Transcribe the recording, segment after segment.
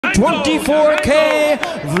124K,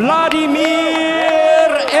 Vladimir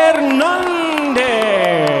Hernandez.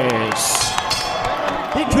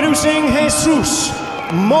 Introducing Jesus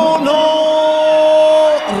Ramos.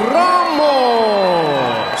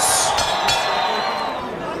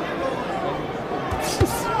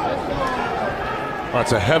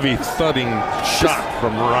 That's a heavy thudding shot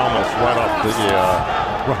from Ramos right off the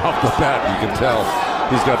bat. You can tell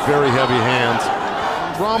he's got very heavy hands.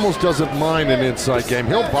 Ramos doesn't mind an inside game.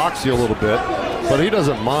 He'll box you a little bit, but he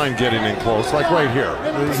doesn't mind getting in close, like right here.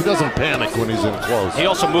 He doesn't panic when he's in close. He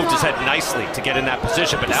also moved his head nicely to get in that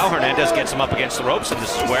position, but now Hernandez gets him up against the ropes, and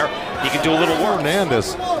this is where he can do a little work.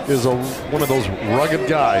 Hernandez is one of those rugged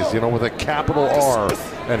guys, you know, with a capital R,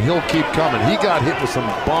 and he'll keep coming. He got hit with some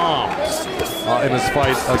bombs in his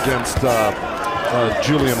fight against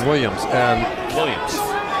Julian Williams.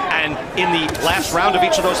 And in the last round of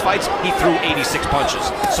each of those fights, he threw 86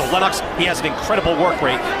 punches. So Lennox, he has an incredible work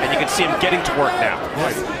rate, and you can see him getting to work now.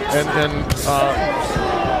 Right. And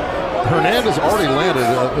Hernandez already landed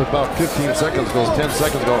about 15 seconds ago, 10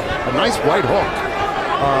 seconds ago, a nice right hook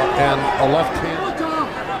and a left hand.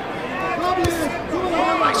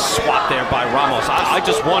 Nice swat there by Ramos. I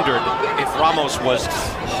just wondered if Ramos was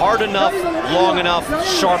hard enough, long enough,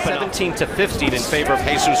 sharp enough. 17-15 in favor of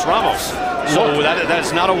Jesus Ramos. So that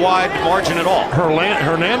is not a wide margin at all.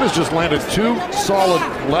 Hernandez just landed two solid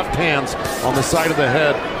left hands on the side of the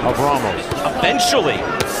head of Ramos. Eventually,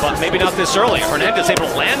 but maybe not this early, Hernandez able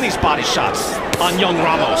to land these body shots on young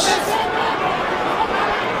Ramos.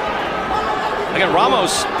 Again,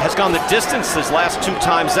 Ramos has gone the distance his last two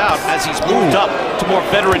times out as he's moved up to more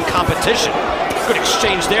veteran competition. Good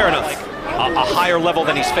exchange there and a higher level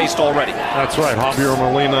than he's faced already. That's right. Javier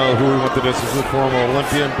Molina, who went the distance with, former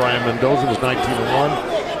Olympian. Brian Mendoza was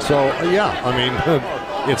 19-1. So, yeah, I mean,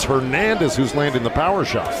 it's Hernandez who's landing the power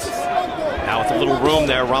shots. Now with a little room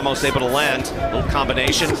there, Ramos able to land. A little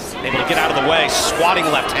combination, able to get out of the way. Swatting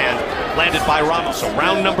left hand, landed by Ramos. So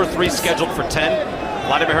round number 3 scheduled for 10.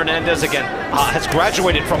 Vladimir Hernandez again has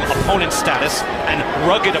graduated from opponent status and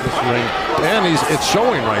rugged opponent. And it's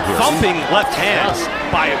showing right here. Thumping left hands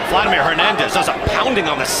by Vladimir Hernandez. There's a pounding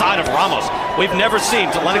on the side of Ramos. We've never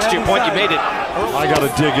seen, to Lennox, to your point, you made it. I got to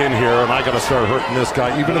dig in here and I got to start hurting this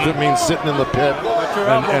guy, even if it means sitting in the pit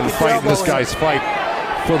and fighting this guy's fight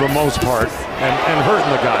for the most part and hurting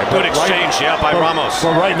the guy. Good exchange, by Ramos.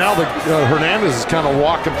 So right now, Hernandez is kind of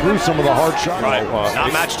walking through some of the hard shots. Right,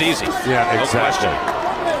 not matched easy. Yeah, exactly. No question.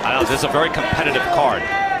 This is a very competitive card,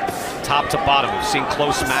 top to bottom. We've seen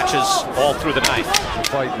close matches all through the night.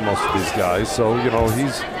 Fighting most of these guys, so you know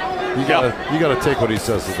you gotta take what he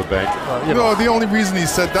says to the bank. The only reason he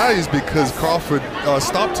said that is because Crawford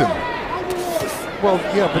stopped him. Well,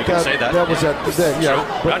 yeah, but that was at No.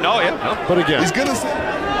 But again, he's gonna say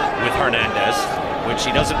with Hernandez, which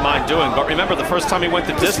he doesn't mind doing. But remember, the first time he went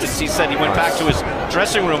the distance, he said he went back to his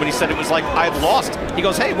dressing room and he said it was like I'd lost. He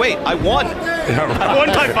goes, "Hey, wait, I won. I won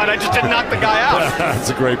my fight. I just didn't knock the guy out."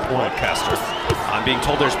 That's a great point. Broadcaster, I'm being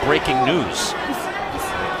told there's breaking news.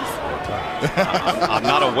 I'm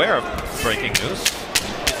not aware of breaking news.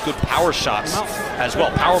 Good power shots as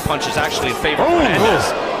well. Power punches actually in favor of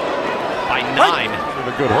Hernandez by 9.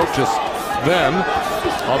 A good hook just then.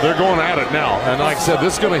 They're going at it now. And like I said,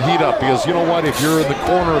 this is going to heat up because you know what? If you're in the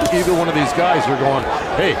corner of either one of these guys, you're going,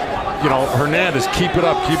 hey, you know, Hernandez, keep it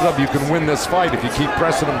up, keep it up. You can win this fight if you keep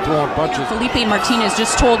pressing him, throwing punches. Felipe Martinez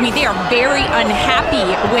just told me they are very unhappy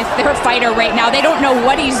with their fighter right now. They don't know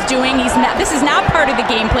what he's doing. This is not part of the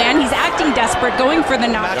game plan. He's acting desperate, going for the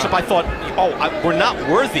knockout. Matchup, I thought, we're not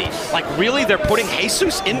worthy. Like, really? They're putting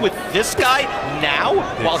Jesus in with this guy now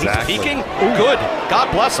while he's peaking? Good. God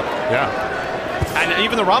bless him. Yeah. And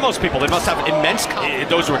even the Ramos people, they must have immense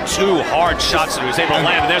confidence. Those were 2 hard shots that he was able to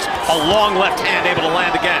land. And there's a long left hand able to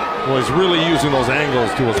land again. Well, he's really using those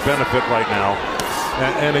angles to his benefit right now.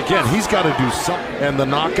 And again, he's got to do something. And the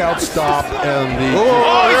knockout stop and the...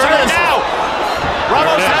 Oh, he's hurt now!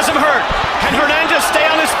 Ramos has him hurt. Can Hernandez stay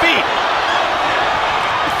on his feet?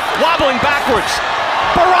 Wobbling backwards.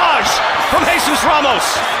 Barrage from Jesus Ramos.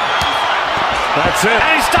 That's it.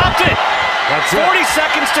 And he stopped it. That's 40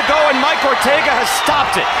 seconds to go, and Mike Ortega has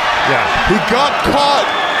stopped it. he got caught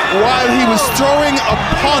while he was throwing a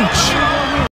punch.